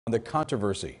The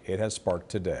controversy it has sparked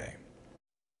today.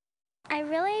 I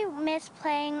really miss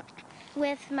playing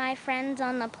with my friends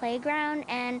on the playground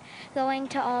and going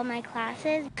to all my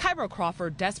classes. Kyra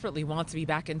Crawford desperately wants to be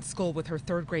back in school with her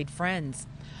third-grade friends.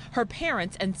 Her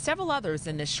parents and several others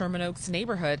in the Sherman Oaks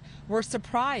neighborhood were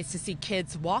surprised to see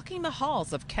kids walking the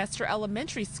halls of Kester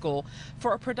Elementary School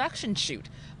for a production shoot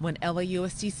when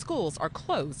LAUSD schools are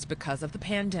closed because of the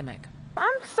pandemic.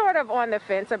 I'm sort of on the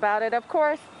fence about it. Of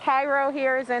course, Kyra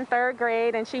here is in third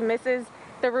grade and she misses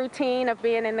the routine of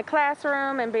being in the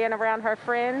classroom and being around her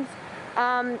friends.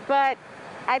 But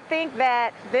I think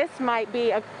that this might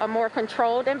be a more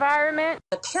controlled environment.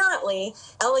 Apparently,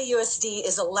 LAUSD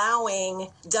is allowing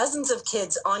dozens of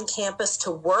kids on campus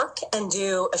to work and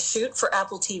do a shoot for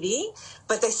Apple TV,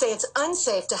 but they say it's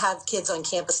unsafe to have kids on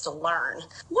campus to learn.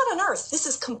 What on earth? This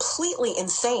is completely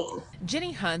insane.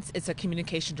 Jenny Huntz is a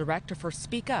communication director for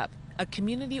Speak Up, a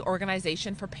community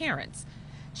organization for parents.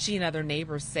 She and other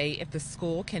neighbors say if the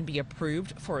school can be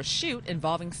approved for a shoot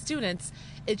involving students,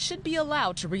 it should be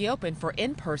allowed to reopen for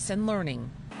in-person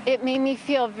learning. It made me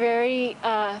feel very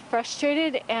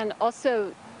frustrated and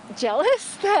also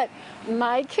jealous that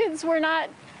my kids were not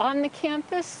on the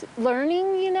campus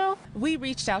learning, you know. We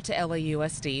reached out to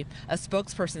LAUSD. A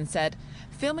spokesperson said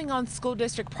filming on school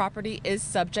district property is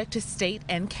subject to state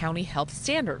and county health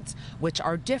standards, which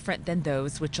are different than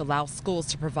those which allow schools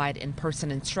to provide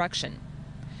in-person instruction.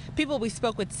 People we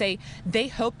spoke with say they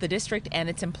hope the district and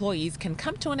its employees can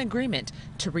come to an agreement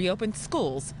to reopen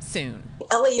schools soon.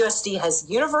 LAUSD has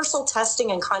universal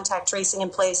testing and contact tracing in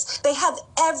place. They have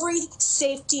every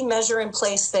safety measure in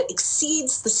place that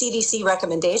exceeds the CDC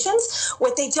recommendations.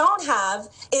 What they don't have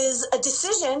is a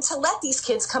decision to let these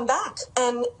kids come back.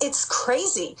 And it's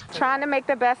crazy. Trying to make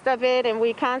the best of it, and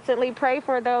we constantly pray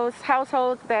for those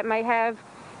households that may have,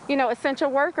 you know, essential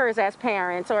workers as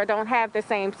parents or don't have the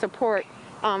same support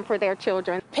for their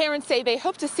children. Parents say they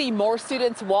hope to see more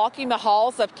students walking the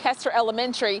halls of Kester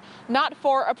Elementary, not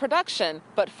for a production,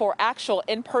 but for actual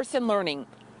in-person learning.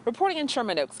 Reporting in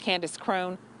Sherman Oaks, Candace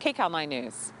Crone, KCAL 9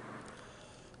 News.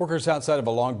 Workers outside of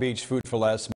a Long Beach Food for Less